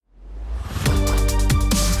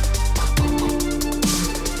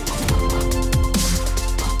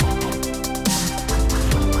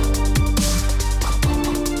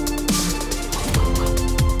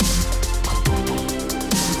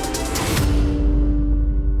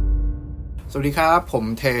สวัสดีครับผม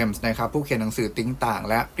เทมส์นะครับผู้เขียนหนังสือติ้งต่าง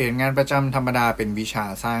และเปลี่ยนงานประจำธรรมดาเป็นวิชา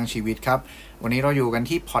สร้างชีวิตครับวันนี้เราอยู่กัน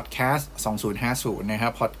ที่พอดแคสต์2050นะครั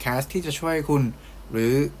บพอดแคสต์ที่จะช่วยคุณหรื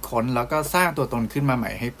อค้นแล้วก็สร้างตัวตนขึ้นมาให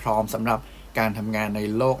ม่ให้พร้อมสำหรับการทำงานใน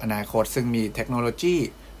โลกอนาคตซึ่งมีเทคโนโลยี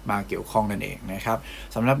มาเกี่ยวข้องนั่นเองนะครับ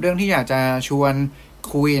สำหรับเรื่องที่อยากจะชวน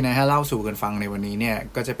คุยนะฮะเล่าสู่กันฟังในวันนี้เนี่ย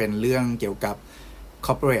ก็จะเป็นเรื่องเกี่ยวกับ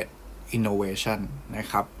corporate innovation นะ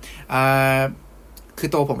ครับคื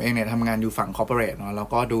อตัวผมเองเนี่ยทำงานอยู่ฝั่ง corporate เนาะแล้ว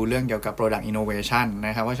ก็ดูเรื่องเกี่ยวกับ product innovation น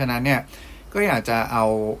ะครับเพราะฉะนั้นเนี่ยก็อยากจะเอา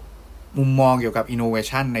มุมมองเกี่ยวกับ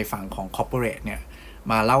innovation ในฝั่งของ corporate เนี่ย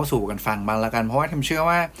มาเล่าสู่กันฟังบ้างละกันเพราะว่าผมเชื่อ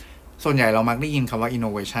ว่าส่วนใหญ่เรามักได้ยินคำว่า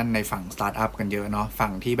innovation ในฝั่ง startup กันเยอะเนาะฝั่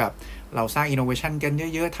งที่แบบเราสร้าง innovation กัน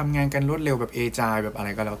เยอะๆทำงานกันรวดเร็วแบบ agile แบบอะไร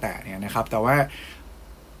ก็แล้วแต่เนี่ยนะครับแต่ว่า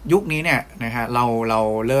ยุคนี้เนี่ยนะฮะเรา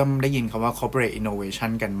เริ่มได้ยินคำว่า corporate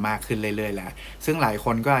innovation กันมากขึ้นเรื่อยๆแล้วซึ่งหลายค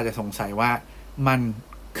นก็อาจจะสงสัยว่ามัน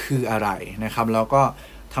คืออะไรนะครับแล้วก็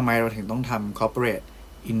ทำไมเราถึงต้องทำ corporate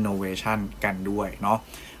innovation กันด้วยเนาะ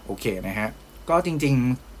โอเคนะฮะก็จริง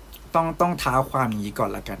ๆต้องท้าความอย่างนี้ก่อน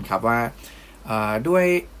ละกันครับว่าด้วย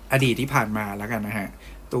อดีตที่ผ่านมาแล้วกันนะฮะ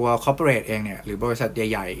ตัว corporate เองเนี่ยหรือบริษัทใ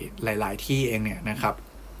หญ่ๆหลายๆที่เองเนี่ยนะครับ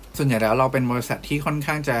ส่วนใหญ่แล้วเราเป็นบริษัทที่ค่อน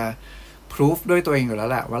ข้างจะ proof ด้วยตัวเองอยู่แล้ว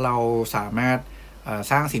แหละว่าเราสามารถ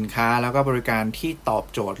สร้างสินค้าแล้วก็บริการที่ตอบ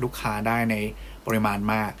โจทย์ลูกค้าได้ในปริมาณ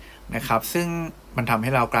มากนะครับซึ่งมันทำใ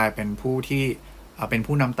ห้เรากลายเป็นผู้ที่เป็น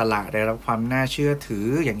ผู้นำตลาดได้รับความน่าเชื่อถือ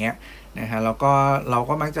อย่างเงี้ยนะฮะแล้วก็เรา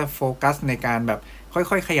ก็มักจะโฟกัสในการแบบค่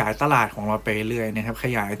อยๆขยายตลาดของเราไปเรื่อยนะครับข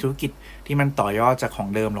ยายธุรกิจที่มันต่อยอดจากของ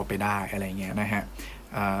เดิมเราไปได้อะไรเงี้ยนะฮะ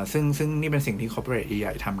ซึ่งนี่เป็นสิ่งที่ corporate ให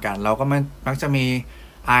ญ่ๆทำกันเราก็มักจะมี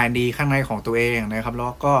R&D ข้างในของตัวเองนะครับแล้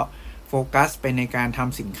วก็โฟกัสไปในการท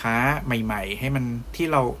ำสินค้าใหม่ๆให้มันที่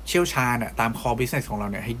เราเชี่ยวชาญตาม core business ของเรา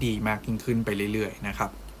เนี่ยให้ดีมากยิ่งขึ้นไปเรื่อยๆนะครั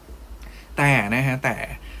บแต่นะฮะแต่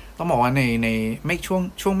ต้องบอกว่าในไม่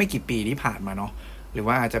ช่วงไม่กี่ปีที่ผ่านมาเนาะหรือ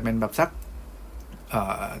ว่าอาจจะเป็นแบบสัก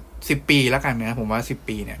10 ปีแล้วกันนะผมว่า10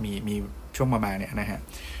 ปีเนี่ยมีช่วงประมาณเนี่ยนะฮะ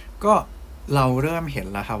ก็เราเริ่มเห็น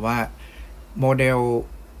แล้วครับว่าโมเดล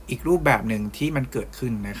อีกรูปแบบหนึ่งที่มันเกิดขึ้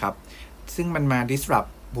นนะครับซึ่งมันมา disrupt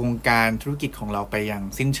วงการธุรกิจของเราไปอย่าง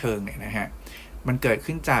สิ้นเชิงเนี่ยนะฮะมันเกิด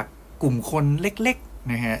ขึ้นจากกลุ่มคนเล็ก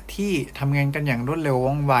นะฮะที่ทำงานกันอย่างรวดเร็ว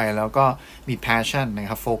ว่องไวแล้วก็มี passion นะ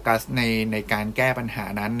ครับโฟกัสในการแก้ปัญหา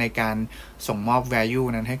นั้นในการส่งมอบ value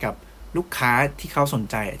นั้นให้กับลูกค้าที่เขาสน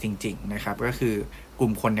ใจจริงๆนะครับก็คือกลุ่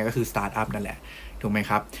มคนเนี่ยก็คือ startup นั่นแหละถูกไหม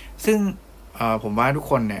ครับซึ่งผมว่าทุก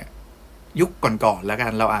คนเนี่ยยุคก่อนๆแล้วกั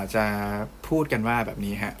นเราอาจจะพูดกันว่าแบบ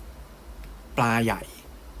นี้ฮะปลาใหญ่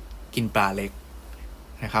กินปลาเล็ก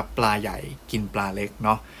นะครับปลาใหญ่กินปลาเล็กเน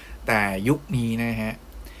าะแต่ยุคนี้นะฮะ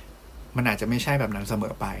มันอาจจะไม่ใช่แบบนั้นเสม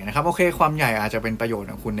อไปนะครับโอเคความใหญ่อาจจะเป็นประโยชน์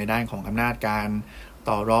ของคุณในด้านของอำนาจการ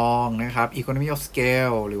ต่อรองนะครับ economy of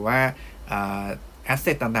scale หรือว่า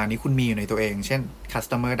asset ต่างๆนี้คุณมีอยู่ในตัวเองเช่น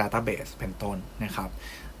customer database เป็นต้นนะครับ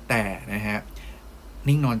แต่นะฮะ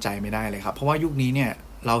นิ่งนอนใจไม่ได้เลยครับเพราะว่ายุคนี้เนี่ย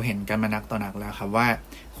เราเห็นกันมานักต่อนักแล้วครับว่า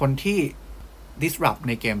คนที่ disrupt ใ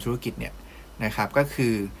นเกมธุรกิจเนี่ยนะครับก็คื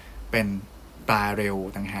อเป็นปลาเร็ว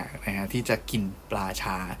ต่างหากนะฮะที่จะกินปลา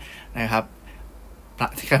ช้านะครับ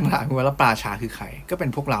ที่คำถามคือว่าปลาช้าคือใครก็เป็น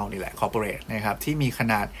พวกเรานี่แหละ corporate นะครับที่มีข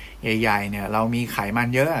นาดใหญ่ๆเนี่ยเรามีไขมัน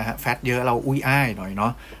เยอะฮะแฟตเยอะเราอุ้ยอ้ายหน่อยเนา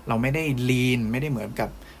ะเราไม่ได้ลีนไม่ได้เหมือนกับ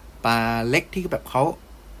ปลาเล็กที่แบบเขา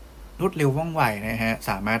รวดเร็วว่องไวนะฮะ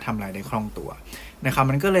สามารถทำอะไรได้คล่องตัวนะครับ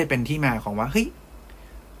มันก็เลยเป็นที่มาของว่าเฮ้ย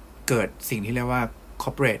เกิดสิ่งที่เรียกว่า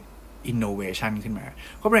corporate innovation ขึ้นมา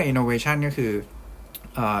corporate innovation ก็คือ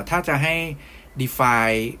ถ้าจะให้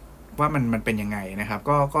define ว่ามันเป็นยังไงนะครับ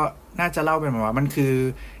ก็น่าจะเล่าเป็นว่ามันคือ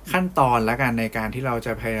ขั้นตอนและกันในการที่เราจ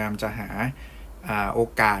ะพยายามจะหาโอ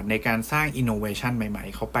กาสในการสร้าง innovation ใหม่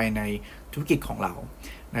ๆเข้าไปในธุรกิจของเรา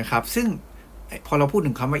นะครับซึ่งพอเราพูด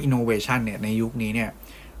ถึงคำว่า innovation เนี่ยในยุคนี้เนี่ย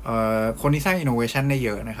คนที่สร้าง innovation ได้เย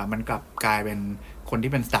อะนะครับมันกลับกลายเป็นคน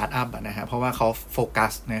ที่เป็น startup นะฮะเพราะว่าเขาโฟกั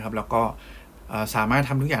สนะครับแล้วก็สามารถ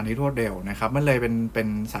ทำทุกอย่างได้รวดเร็วนะครับมันเลยเป็น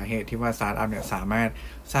สาเหตุที่ว่า startup เนี่ยสามารถ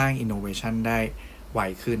สร้าง innovation ได้ไว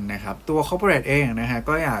ขึ้นนะครับตัว corporate เองนะฮะ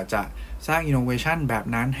ก็อยากจะสร้าง innovation แบบ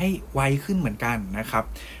นั้นให้ไวขึ้นเหมือนกันนะครับ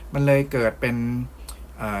มันเลยเกิดเป็น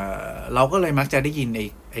เราก็เลยมักจะได้ยิน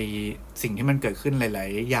ไอสิ่งที่มันเกิดขึ้นหลาย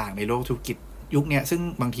ๆอย่างในโลกธุรกิจยุคนี้ซึ่ง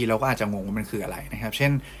บางทีเราก็อาจจะงงว่ามันคืออะไรนะครับเช่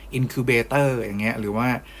น incubator อย่างเงี้ยหรือว่า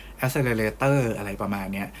accelerator อะไรประมาณ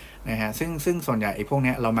เนี้ยนะฮะซึ่งส่วนใหญ่ไอ้พวกเ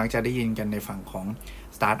นี้ยเรามักจะได้ยินกันในฝั่งของ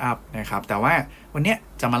สตาร์ทอัพนะครับแต่ว่าวันนี้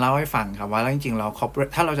จะมาเล่าให้ฟังครับว่าจริงๆเรา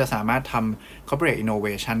ถ้าเราจะสามารถทำ corporate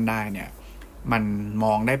innovation ได้เนี่ยมันม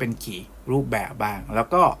องได้เป็นกี่รูปแบบบ้างแล้ว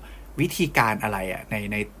ก็วิธีการอะไร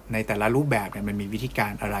ในแต่ละรูปแบบเนี่ยมันมีวิธีกา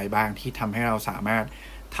รอะไรบ้างที่ทำให้เราสามารถ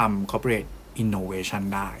ทำ corporate innovation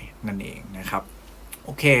ได้นั่นเองนะครับโอ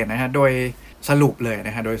เคนะฮะโดยสรุปเลยน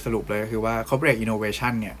ะฮะก็คือว่า corporate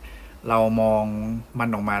innovation เนี่ยเรามองมัน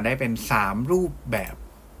ออกมาได้เป็น3รูปแบบ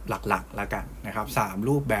หลักๆแล้วกันนะครับ3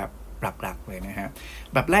รูปแบบหลักๆเลยนะฮะ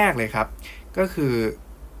แบบแรกเลยครับก็คือ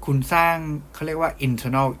คุณสร้างเขาเรียกว่า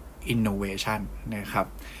internal innovation นะครับ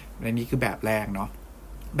และนี่คือแบบแรกเนาะ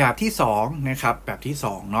แบบที่2นะครับแบบที่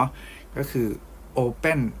2เนาะก็คือ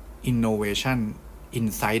open innovation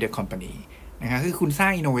inside the company นะครับคือคุณสร้า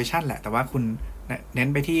ง innovation แหละแต่ว่าคุณเน้น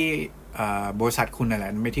ไปที่บริษัทคุณนั่นแหล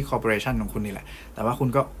ะไม่ที่ corporation ของคุณนี่แหละแต่ว่าคุณ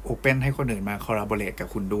ก็ open ให้คนอื่นมา collaborate กับ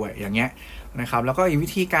คุณด้วยอย่างเงี้ยนะครับแล้วก็อีกวิ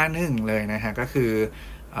ธีการหนึ่งเลยนะฮะก็คือ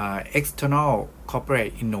external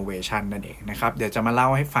corporate innovation นั่นเองนะครับเดี๋ยวจะมาเล่า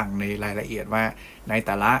ให้ฟังในรายละเอียดว่าในแ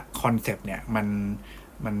ต่ละคอนเซปต์เนี่ยมั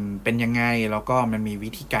นเป็นยังไงแล้วก็มันมี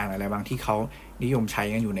วิธีการอะไรบางที่เขานิยมใช้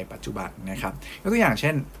กันอยู่ในปัจจุบันนะครับยกตัวอย่างเ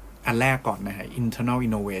ช่นอันแรกก่อนนะฮะ internal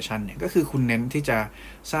innovation เนี่ยก็คือคุณเน้นที่จะ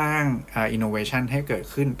สร้าง innovation ให้เกิด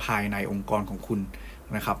ขึ้นภายในองค์กรของคุณ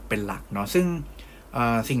นะครับเป็นหลักเนาะซึ่ง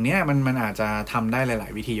สิ่งนี้มันอาจจะทำได้หลา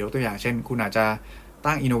ยๆวิธียกตัวอย่างเช่นคุณอาจจะ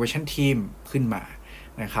ตั้ง innovation team ขึ้นมา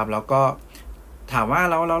นะครับแล้วก็ถามว่า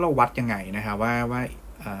แล้วเราวัดยังไงนะครับว่า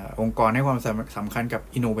องค์กรให้ความสำคัญกับ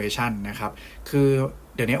innovation นะครับคือ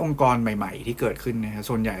เดี๋ยวนี้องค์กรใหม่ๆที่เกิดขึ้นนะฮะ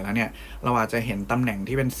ส่วนใหญ่แล้วเนี่ยเราอาจจะเห็นตำแหน่ง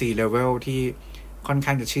ที่เป็น C level ที่ค่อนข้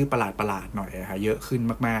างจะชื่อประหลาดหน่อยนะฮะเยอะขึ้น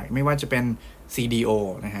มากๆไม่ว่าจะเป็น CDO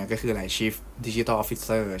นะฮะก็คืออะไร Chief Digital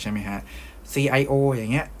Officer ใช่ไหมฮะ CIO อย่า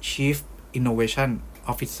งเงี้ย Chief Innovation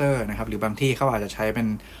Officer นะครับหรือบางที่เขาอาจจะใช้เป็น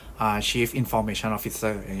Chief Information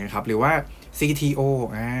Officer อย่างเงี้ยครับหรือว่า CTO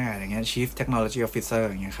อย่างเงี้ย Chief Technology Officer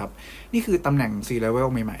อย่างเงี้ยครับนี่คือตำแหน่ง C level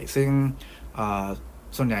ใหม่ๆซึ่ง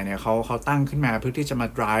ส่วนใหญ่เนี่ยเขาตั้งขึ้นมาเพื่อที่จะมา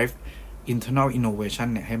drive internal innovation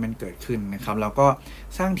เนี่ยให้มันเกิดขึ้นนะครับแล้วก็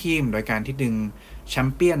สร้างทีมโดยการที่ดึงแชม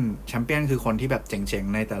เปี้ยนคือคนที่แบบเจ๋ง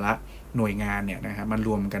ๆในแต่ละหน่วยงานเนี่ยนะครับมันร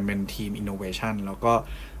วมกันเป็นทีม innovation แล้วก็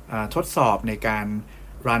ทดสอบในการ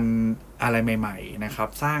รันอะไรใหม่ๆนะครับ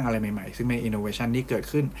สร้างอะไรใหม่ๆซึ่งเป็น innovation ที่เกิด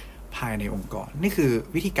ขึ้นภายในองค์กรนี่คือ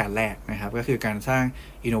วิธีการแรกนะครับก็คือการสร้าง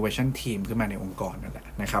innovation team ขึ้นมาในองค์กรนั่นแหละ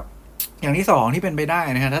นะครับอย่างที่2ที่เป็นไปได้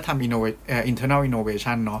นะฮะถ้าทำinternal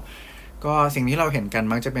innovation เนาะก็สิ่งที่เราเห็นกัน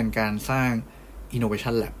มักจะเป็นการสร้าง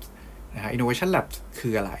innovation lab นะฮะ innovation lab คื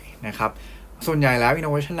ออะไรนะครับส่วนใหญ่แล้ว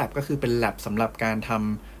innovation lab ก็คือเป็น lab สำหรับการท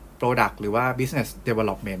ำ product หรือว่า business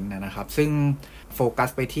development นะครับซึ่งโฟกัส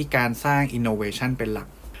ไปที่การสร้าง innovation เป็นหลัก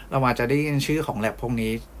เราอาจจะได้ยินชื่อของ lab พวก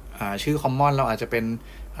นี้ชื่อ common เราอาจจะเป็น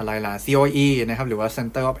อะไรล่ะ COE นะครับหรือว่า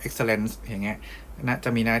Center of Excellence อย่างเงี้ยจะ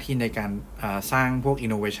มีหน้าที่ในการสร้างพวก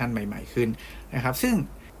innovation ใหม่ๆขึ้นนะครับซึ่ง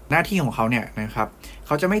หน้าที่ของเขาเนี่ยนะครับเข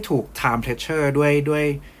าจะไม่ถูก time pressure ด้วย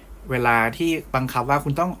เวลาที่บังคับว่าคุ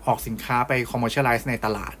ณต้องออกสินค้าไป commercialize ในต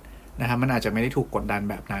ลาดนะครับมันอาจจะไม่ได้ถูกกดดัน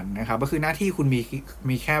แบบนั้นนะครับก็คือหน้าที่คุณ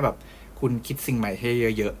มีแค่แบบคุณคิดสิ่งใหม่ให้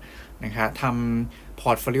เยอะๆนะครับทำ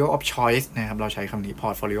portfolio of choice นะครับเราใช้คำนี้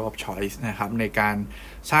portfolio of choice นะครับในการ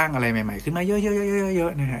สร้างอะไรใหม่ๆขึ้นมาเยอ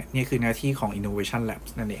ะๆนะฮะนี่คือหน้าที่ของ innovation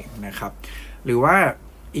labs นั่นเองนะครับหรือว่า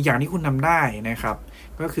อีกอย่างที่คุณทำได้นะครับ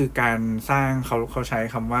ก็คือการสร้างเขาใช้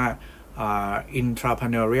คำว่า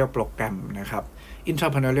intrapreneurial program นะครับ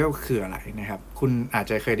intrapreneurial คืออะไรนะครับคุณอาจ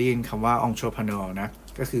จะเคยได้ยินคำว่า entrepreneur นะ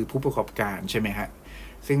ก็คือผู้ประกอบการใช่ไหมฮะ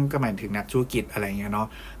ซึ่งก็หมายถึงนักธุรกิจอะไรเงี้ยเนาะ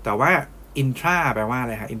แต่ว่า intra แปลว่าอะ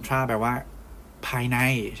ไรฮะ intra แปลว่าภายใน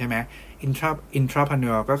ใช่ไหม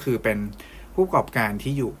intrapreneur ก็คือเป็นผู้ประกอบการ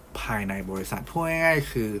ที่อยู่ภายในบริษัทพูดง่าย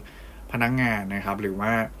ๆคือพนักงานนะครับหรือว่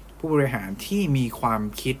าผู้บริหารที่มีความ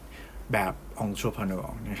คิดแบบ entrepreneur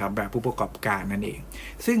นะครับแบบผู้ประกอบการนั่นเอง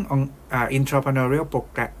ซึ่งintrapreneurial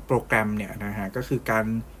program เนี่ยนะฮะก็คือการ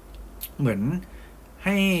เหมือนใ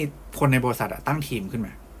ห้คนในบริษัทตั้งทีมขึ้นม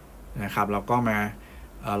านะครับแล้วก็มา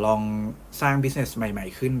ลองสร้าง business ใหม่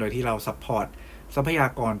ๆขึ้นโดยที่เรา support ทรัพยา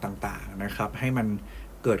กรต่างๆนะครับให้มัน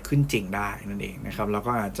เกิดขึ้นจริงได้นั่นเองนะครับแล้ว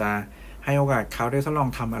ก็อาจจะให้โอกาสเขาได้ทดลอง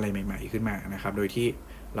ทำอะไรใหม่ๆขึ้นมานะครับโดยที่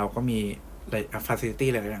เราก็มีfacility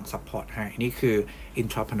หลายอย่าง support ให้นี่คือ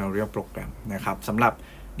intrapreneurial program นะครับสำหรับ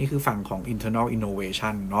นี่คือฝั่งของ internal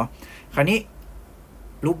innovation เนาะคราวนี้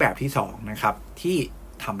รูปแบบที่2นะครับที่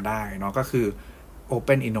ทำได้เนาะก็คือ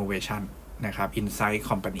open innovation นะครับ inside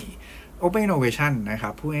company open innovation นะครั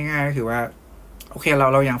บพูดง่ายๆก็คือว่าโอเคเ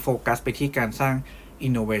รายังโฟกัสไปที่การสร้าง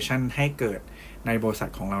innovation ให้เกิดในบริษัท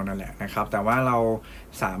ของเรานั่นแหละนะครับแต่ว่าเรา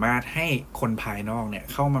สามารถให้คนภายนอกเนี่ย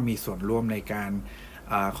เข้ามามีส่วนร่วมในการ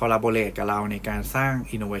collaborate กับเราในการสร้าง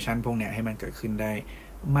innovation พวกเนี้ยให้มันเกิดขึ้นได้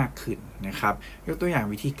มากขึ้นนะครับยกตัวอย่าง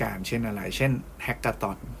วิธีการเช่นอะไรเช่น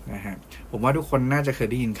hackathon นะฮะผมว่าทุกคนน่าจะเคย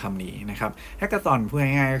ได้ยินคำนี้นะครับ hackathon พูด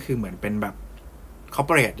ง่ายๆก็คือเหมือนเป็นแบบ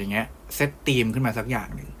corporate อย่างเงี้ยเซตทีมขึ้นมาสักอย่าง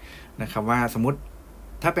หนึ่งนะครับว่าสมมุติ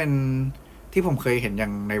ถ้าเป็นที่ผมเคยเห็นอย่า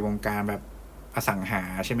งในวงการแบบ อสังหา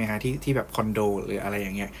ใช่ไหมฮะที่แบบคอนโดหรืออะไรอ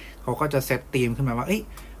ย่างเงี้ยเขาก็จะเซตธีมขึ้นมาว่า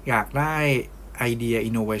อยากได้ไอเดีย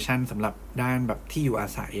innovation สำหรับด้านแบบที่อยู่อา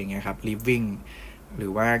ศัยอย่างเงี้ยครับ living หรื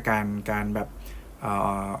อว่าการแบบ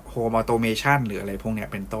home automation หรืออะไรพวกเนี้ย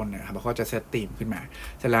เป็นต้นนะครับเขาก็จะเซตธีมขึ้นมา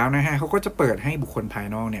เสร็จแล้วนะฮะเขาก็จะเปิดให้บุคคลภาย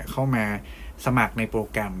นอกเนี่ยเข้ามาสมัครในโปร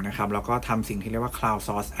แกรมนะครับแล้วก็ทำสิ่งที่เรียกว่า cloud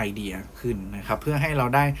source idea ขึ้นนะครับเพื่อให้เรา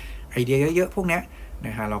ได้ไอเดียเยอะๆพวกเนี้ยน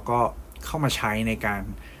ะฮะแล้วก็เข้ามาใช้ในการ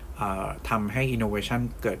ทำให้ innovation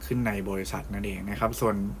เกิดขึ้นในบริษัทนั่นเองนะครับส่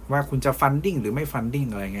วนว่าคุณจะ funding หรือไม่ funding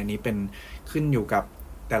อะไรเงี้ยนี้เป็นขึ้นอยู่กับ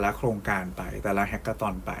แต่ละโครงการไปแต่ละแฮกเกอร์ตอ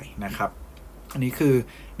นไปนะครับอันนี้คือ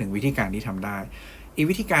1วิธีการที่ทำได้อีก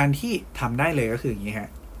วิธีการที่ทำได้เลยก็คืออย่างนี้ฮะ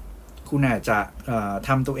คุณอาจจะท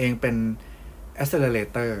ำตัวเองเป็น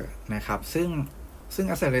accelerator นะครับซึ่ง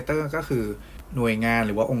accelerator ก็คือหน่วยงานห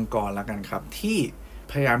รือว่าองค์กรละกันครับที่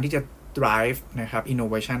พยายามที่จะ drive นะครับ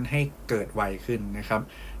innovation ให้เกิดไวขึ้นนะครับ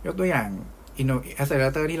ยกตัวอย่าง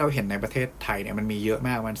accelerator ที่เราเห็นในประเทศไทยเนี่ยมันมีเยอะม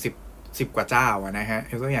ากมัน10 กว่าเจ้านะฮะ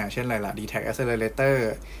ยกตัวอย่างเช่นอะไรล่ะ DTech Accelerator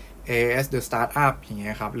AS The Startup อย่างเงี้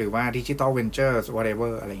ยครับหรือว่า Digital Ventures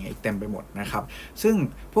whatever อะไรเงี้ยเต็มไปหมดนะครับซึ่ง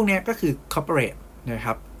พวกนี้ก็คือ corporate นะค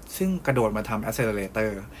รับซึ่งกระโดดมาทำ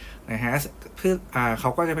accelerator นะฮะเพื่อเขา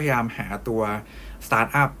ก็จะพยายามหาตัว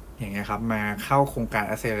startup อย่างเงี้ยครับมาเข้าโครงการ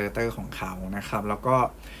accelerator ของเขานะครับแล้วก็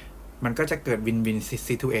มันก็จะเกิด win-win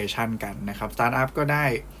situation กันนะครับ startup ก็ได้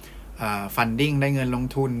funding ได้เงินลง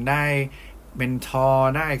ทุนได้เมนทอ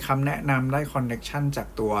ร์ได้คำแนะนำได้คอนเนคชันจาก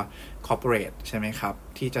ตัว corporate ใช่ไหมครับ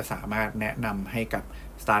ที่จะสามารถแนะนำให้กับ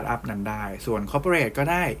startup นั้นได้ส่วน corporate ก็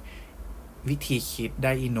ได้วิธีคิดไ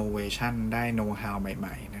ด้ innovation ได้ know how ให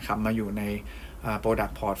ม่ๆนะครับมาอยู่ใน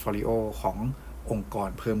product portfolio ขององค์กร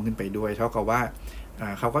เพิ่มขึ้นไปด้วยเท่ากับว่า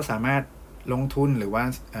เขาก็สามารถลงทุนหรือว่า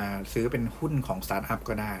ซื้อเป็นหุ้นของ startup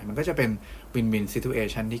ก็ได้มันก็จะเป็น win-win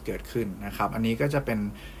situation ที่เกิดขึ้นนะครับอันนี้ก็จะเป็น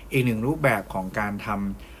อีกหนึ่งรูปแบบของการท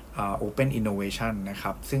ำopen innovation นะค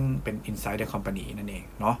รับซึ่งเป็น inside the company นั่นเอง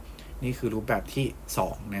เนาะนี่คือรูปแบบที่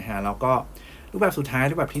2นะฮะแล้วก็รูปแบบสุดท้าย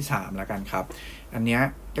รูปแบบที่3แล้วกันครับอันนี้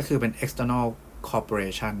ก็คือเป็น external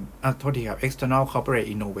corporation โทษทีครับ external corporate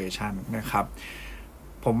innovation นะครับ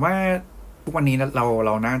ผมว่าทุกวันนี้เ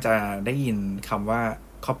ราน่าจะได้ยินคำว่า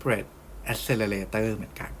corporate accelerator เหมื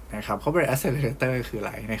อนกันนะครับ corporate accelerator คืออะ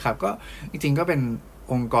ไรนะครับก็จริงๆก็เป็น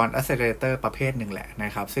องค์กร accelerator ประเภทหนึ่งแหละน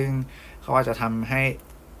ะครับซึ่งเขาอาจจะทำให้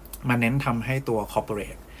มาเน้นทำให้ตัว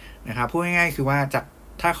corporate นะครับพูดง่ายๆคือว่าจาก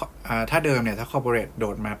ถ้าเดิมเนี่ยถ้า corporate โด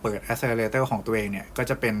ดมาเปิด accelerator ของตัวเองเนี่ยก็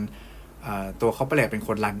จะเป็นตัว corporate เป็นค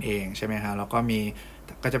นรันเองใช่ไหมฮะแล้ว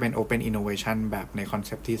ก็จะเป็น open innovation แบบในคอนเ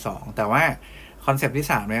ซปต์ที่2แต่ว่าคอนเซปต์ที่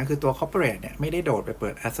3เนี่ยก็คือตัว corporate เนี่ยไม่ได้โดดไปเปิ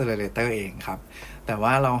ด accelerator เองครับแต่ว่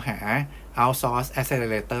าเราหา outsource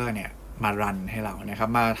accelerator เนี่ยมารันให้เรานะครับ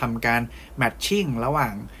มาทำการ matching ระหว่า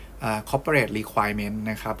งcorporate requirement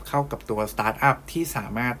นะครับเข้ากับตัว startup ที่สา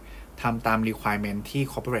มารถทำตาม requirement ที่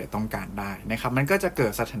corporate ต้องการได้นะครับมันก็จะเกิ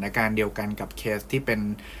ดสถานการณ์เดียวกันกับเคสที่เป็น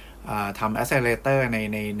ทำ accelerator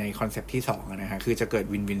ในคอนเซปต์ที่2นะฮะคือจะเกิด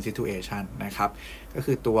win-win situation นะครับก็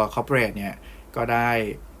คือตัว corporate เนี่ยก็ได้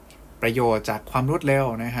ประโยชน์จากความรวดเร็ว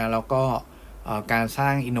นะฮะแล้วก็การสร้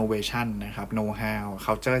าง innovation นะครับ know how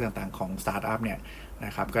culture ต่างๆของ startup เนี่ยน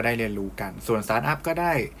ะครับก็ได้เรียนรู้กันส่วน startup ก็ไ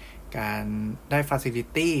ด้การได้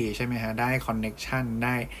facility ใช่ไหมฮะได้ connection ไ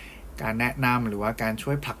ด้การแนะนำหรือว่าการช่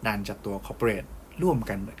วยผลักดันจากตัว corporate ร่วม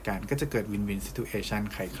กันเหมือนกันก็จะเกิด win-win situation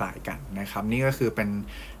คล้ายๆกันนะครับนี่ก็คือเป็น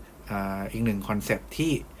อีกหนึ่งคอนเซปต์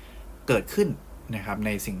ที่เกิดขึ้นนะครับใน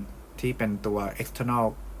สิ่งที่เป็นตัว external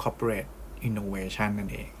corporate innovation นั่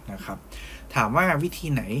นเองนะครับถามว่าวิธี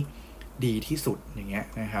ไหนดีที่สุดอย่างเงี้ย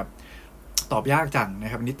นะครับตอบยากจังน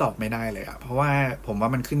ะครับนี่ตอบไม่ได้เลยเพราะว่าผมว่า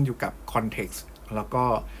มันขึ้นอยู่กับ context แล้วก็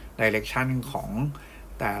direction ของ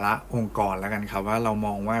แต่ละองค์กรแล้วกันครับว่าเราม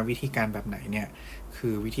องว่าวิธีการแบบไหนเนี่ยคื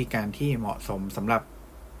อวิธีการที่เหมาะสมสำหรับ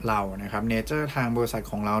เรานะครับเนเจอร์ทางบริษัท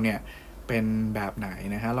ของเราเนี่ยเป็นแบบไหน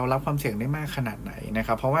นะฮะเรารับความเสี่ยงได้มากขนาดไหนนะค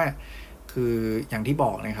รับเพราะว่าคืออย่างที่บ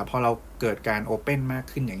อกนะครับพอเราเกิดการ open มาก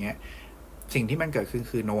ขึ้นอย่างเงี้ยสิ่งที่มันเกิดขึ้น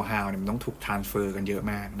คือ know how เนี่ยมันต้องถูก transfer กันเยอะ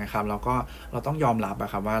มากนะครับแล้วก็เราต้องยอมรับ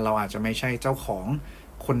ครับว่าเราอาจจะไม่ใช่เจ้าของ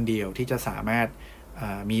คนเดียวที่จะสามารถ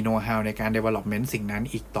มี know how ในการ development สิ่งนั้น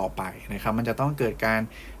อีกต่อไปนะครับมันจะต้องเกิดการ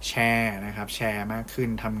แชร์นะครับแชร์มากขึ้น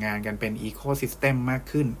ทำงานกันเป็น ecosystem มาก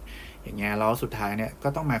ขึ้นอย่างเงี้ยแล้วสุดท้ายเนี่ยก็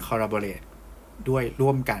ต้องมา collaborate ด้วยร่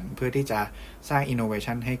วมกันเพื่อที่จะสร้าง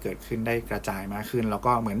innovation ให้เกิดขึ้นได้กระจายมากขึ้นแล้ว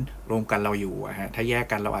ก็เหมือนรวมกันเราอยู่ถ้าแยก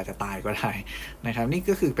กันเราอาจจะตายก็ได้นะครับนี่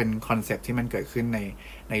ก็คือเป็นคอนเซปต์ที่มันเกิดขึ้น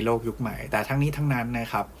ในโลกยุคใหม่แต่ทั้งนี้ทั้งนั้นนะ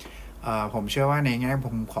ครับผมเชื่อว่าในแง่มุ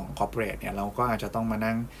มของ corporate เนี่ยเราก็อาจจะต้องมา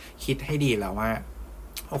นั่งคิดให้ดีแล้วว่า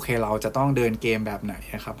โอเคเราจะต้องเดินเกมแบบไหน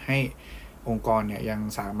นะครับให้ องค์กรเนี่ยยัง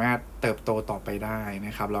สามารถเติบโตต่อไปได้น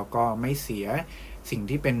ะครับแล้วก็ไม่เสียสิ่ง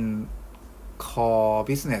ที่เป็น core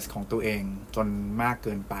business ของตัวเองจนมากเ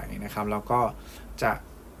กินไปนะครับแล้วก็จะ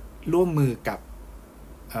ร่วมมือกับ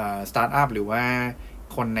สตาร์ทอัพหรือว่า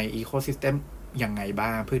คนใน ecosystem ยังไงบ้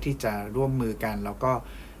างเพื่อที่จะร่วมมือกันแล้วก็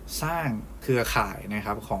สร้างเครือข่ายนะค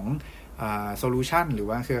รับของโซลูชันหรือ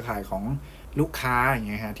ว่าเครือข่ายของลูกค้าอย่างเ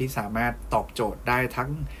งี้ยฮะที่สามารถตอบโจทย์ได้ทั้ง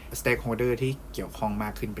stakeholder ที่เกี่ยวข้องมา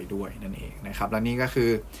กขึ้นไปด้วยนั่นเองนะครับและนี่ก็คือ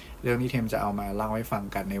เรื่องที่เทมจะเอามาเล่าให้ฟัง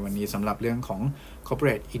กันในวันนี้สำหรับเรื่องของ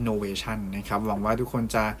corporate innovation นะครับหวังว่าทุกคน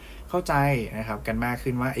จะเข้าใจนะครับกันมาก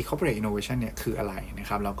ขึ้นว่าcorporate innovation เนี่ยคืออะไรนะ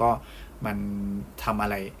ครับแล้วก็มันทำอะ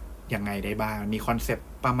ไรยังไงได้บ้างมีคอนเซปต์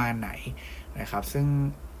ประมาณไหนนะครับซึ่ง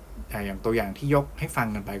อย่างตัวอย่างที่ยกให้ฟัง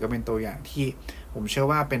กันไปก็เป็นตัวอย่างที่ผมเชื่อ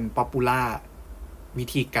ว่าเป็น popular วิ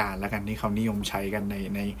ธีการแล้วกันที่เขานิยมใช้กัน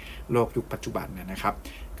ในโลกยุคปัจจุบันนะครับ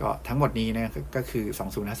ก็ทั้งหมดนี้นะก็คือ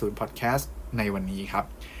2050 Podcast ในวันนี้ครับ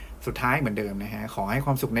สุดท้ายเหมือนเดิมนะฮะขอให้ค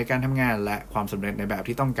วามสุขในการทำงานและความสำเร็จในแบบ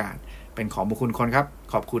ที่ต้องการเป็นของบุคคลคนครับ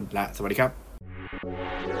ขอบคุณและสวัสดีครั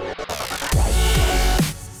บ